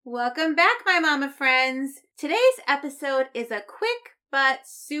Welcome back, my mama friends. Today's episode is a quick but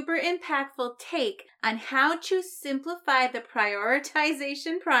super impactful take on how to simplify the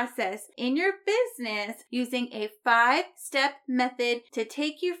prioritization process in your business using a 5-step method to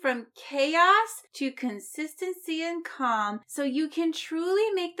take you from chaos to consistency and calm so you can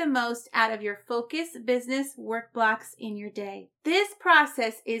truly make the most out of your focused business work blocks in your day. This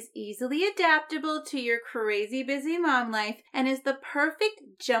process is easily adaptable to your crazy busy mom life and is the perfect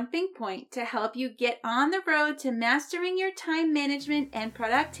jumping point to help you get on the road to mastering your time management and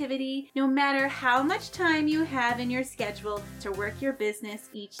productivity, no matter how much time you have in your schedule to work your business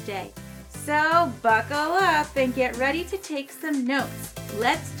each day. So buckle up and get ready to take some notes.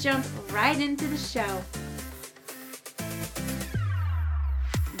 Let's jump right into the show.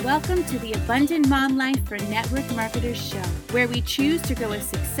 Welcome to the Abundant Mom Life for Network Marketers show, where we choose to grow a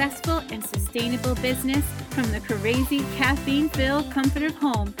successful and sustainable business from the crazy caffeine-filled comfort of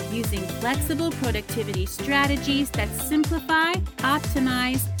home using flexible productivity strategies that simplify,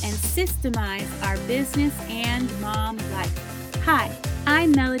 optimize, and systemize our business and mom life. Hi,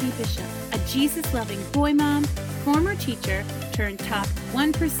 I'm Melody Bishop, a Jesus-loving boy mom, former teacher, turned top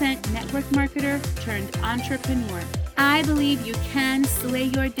 1% network marketer, turned entrepreneur. I believe you can slay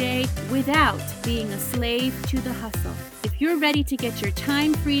your day without being a slave to the hustle. If you're ready to get your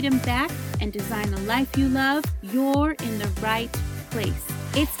time freedom back and design the life you love, you're in the right place.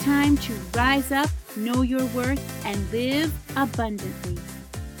 It's time to rise up, know your worth, and live abundantly.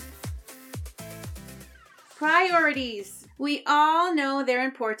 Priorities. We all know they're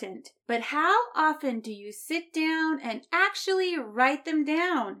important, but how often do you sit down and actually write them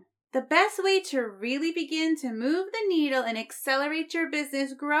down? The best way to really begin to move the needle and accelerate your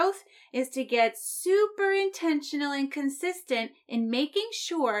business growth is to get super intentional and consistent in making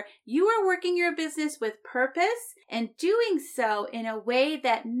sure you are working your business with purpose and doing so in a way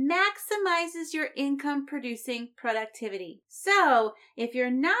that maximizes your income producing productivity. So, if you're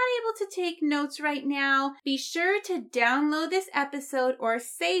not able to take notes right now, be sure to download this episode or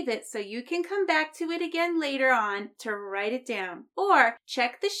save it so you can come back to it again later on to write it down. Or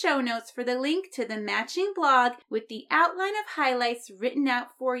check the show notes for the link to the matching blog with the outline of highlights written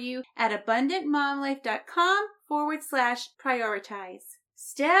out for you at abundantmomlife.com/prioritize.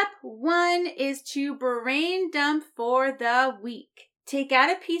 Step 1 is to brain dump for the week. Take out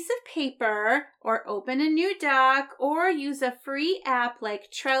a piece of paper or open a new doc or use a free app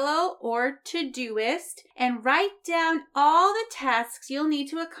like Trello or Todoist and write down all the tasks you'll need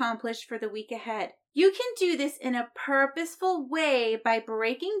to accomplish for the week ahead. You can do this in a purposeful way by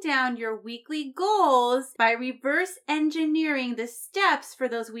breaking down your weekly goals by reverse engineering the steps for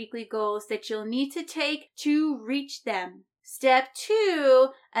those weekly goals that you'll need to take to reach them. Step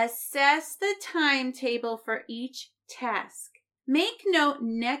 2, assess the timetable for each task. Make note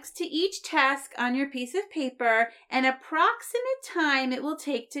next to each task on your piece of paper an approximate time it will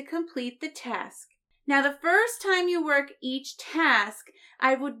take to complete the task. Now, the first time you work each task,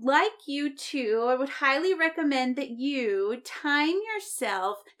 I would highly recommend that you time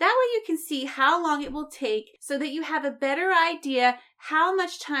yourself. That way you can see how long it will take so that you have a better idea how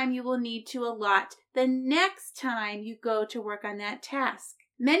much time you will need to allot the next time you go to work on that task.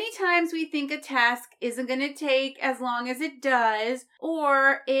 Many times we think a task isn't going to take as long as it does,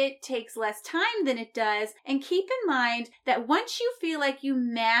 or it takes less time than it does. And keep in mind that once you feel like you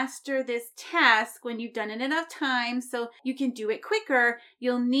master this task, when you've done it enough times so you can do it quicker,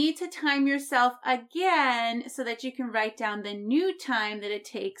 you'll need to time yourself again so that you can write down the new time that it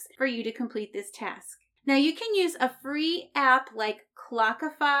takes for you to complete this task. Now, you can use a free app like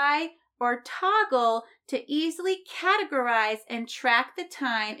Clockify or Toggl to easily categorize and track the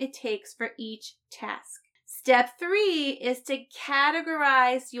time it takes for each task. Step 3 is to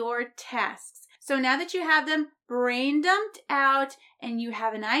categorize your tasks. So now that you have them brain dumped out and you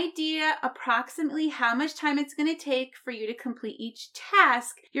have an idea approximately how much time it's going to take for you to complete each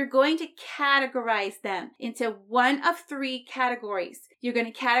task, you're going to categorize them into one of 3 categories. You're going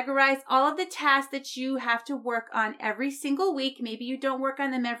to categorize all of the tasks that you have to work on every single week. Maybe you don't work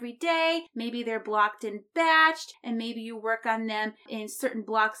on them every day. Maybe they're blocked and batched, and maybe you work on them in certain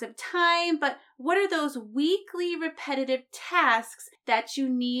blocks of time. But what are those weekly repetitive tasks that you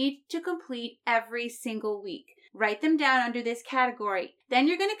need to complete every single week? Write them down under this category. Then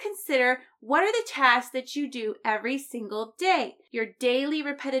you're going to consider what are the tasks that you do every single day, your daily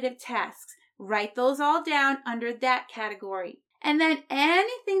repetitive tasks. Write those all down under that category. And then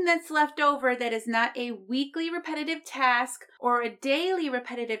anything that's left over that is not a weekly repetitive task or a daily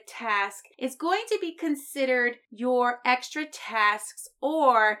repetitive task is going to be considered your extra tasks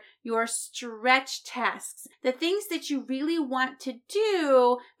or your stretch tasks, the things that you really want to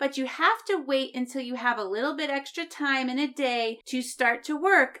do, but you have to wait until you have a little bit extra time in a day to start to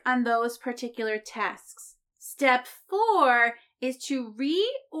work on those particular tasks. Step 4 is to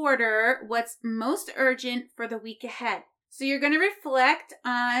reorder what's most urgent for the week ahead. So you're going to reflect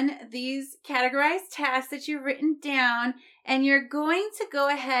on these categorized tasks that you've written down, and you're going to go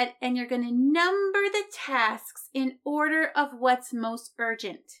ahead and you're going to number the tasks in order of what's most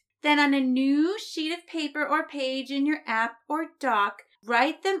urgent. Then on a new sheet of paper or page in your app or doc,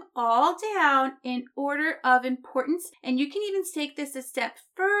 write them all down in order of importance, and you can even take this a step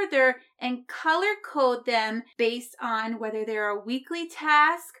further and color code them based on whether they're a weekly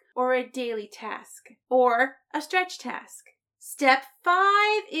task or a daily task or a stretch task. Step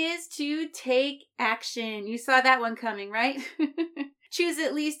 5 is to take action. You saw that one coming, right? Choose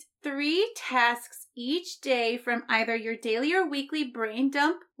at least 3 tasks each day from either your daily or weekly brain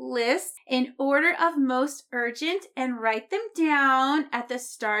dump list in order of most urgent, and write them down at the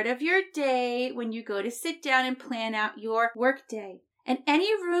start of your day when you go to sit down and plan out your workday. And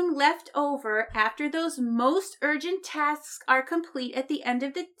any room left over after those most urgent tasks are complete at the end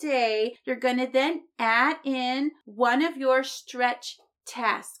of the day, you're going to then add in one of your stretch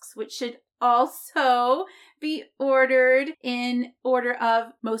tasks, which should also be ordered in order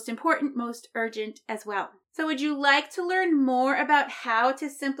of most important, most urgent as well. So would you like to learn more about how to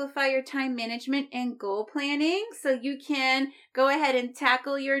simplify your time management and goal planning so you can go ahead and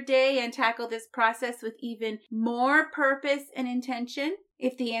tackle your day and tackle this process with even more purpose and intention?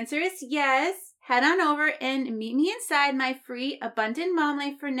 If the answer is yes, head on over and meet me inside my free Abundant Mom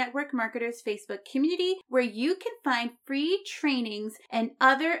Life for Network Marketers Facebook community, where you can find free trainings and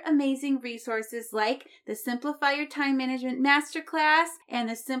other amazing resources like the Simplify Your Time Management Masterclass and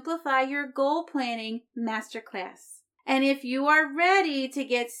the Simplify Your Goal Planning Masterclass. And if you are ready to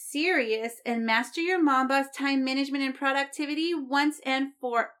get serious and master your mom boss time management and productivity once and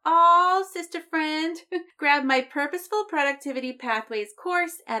for all, sister friend, grab my Purposeful Productivity Pathways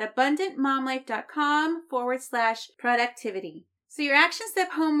course at abundantmomlife.com/productivity. So your action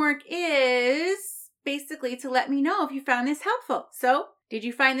step homework is basically to let me know if you found this helpful. So, did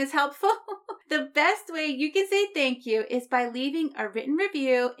you find this helpful? The best way you can say thank you is by leaving a written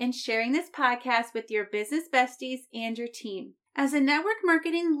review and sharing this podcast with your business besties and your team. As a network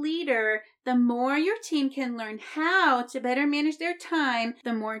marketing leader, the more your team can learn how to better manage their time,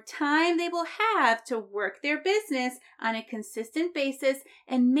 the more time they will have to work their business on a consistent basis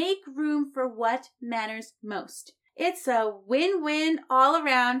and make room for what matters most. It's a win-win all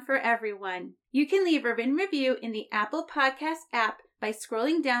around for everyone. You can leave a written review in the Apple Podcast app by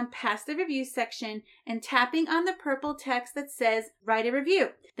scrolling down past the review section and tapping on the purple text that says write a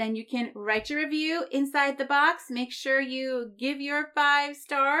review. Then you can write your review inside the box. Make sure you give your 5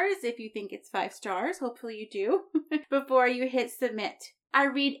 stars if you think it's 5 stars. Hopefully you do before you hit submit. I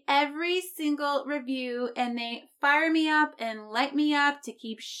read every single review and they fire me up and light me up to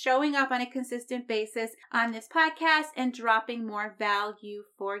keep showing up on a consistent basis on this podcast and dropping more value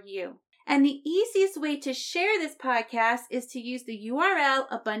for you. And the easiest way to share this podcast is to use the URL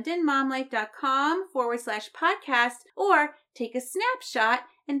abundantmomlife.com/podcast, or take a snapshot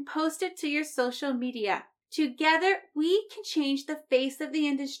and post it to your social media. Together, we can change the face of the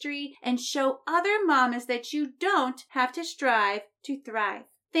industry and show other mamas that you don't have to strive to thrive.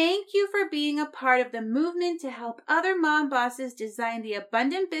 Thank you for being a part of the movement to help other mom bosses design the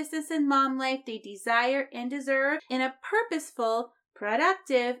abundant business and mom life they desire and deserve in a purposeful,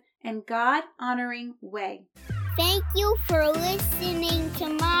 productive, and God-honoring way. Thank you for listening to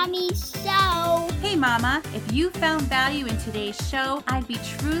Mommy's show. Hey Mama, if you found value in today's show, I'd be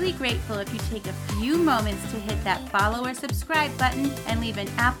truly grateful if you take a few moments to hit that follow or subscribe button and leave an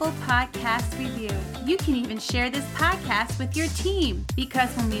Apple Podcast review. You can even share this podcast with your team,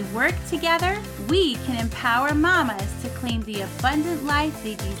 because when we work together, we can empower mamas to claim the abundant life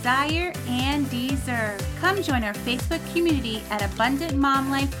they desire and deserve. Come join our Facebook community at Abundant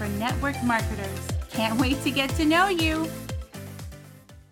Mom Life for Network Marketers. Can't wait to get to know you.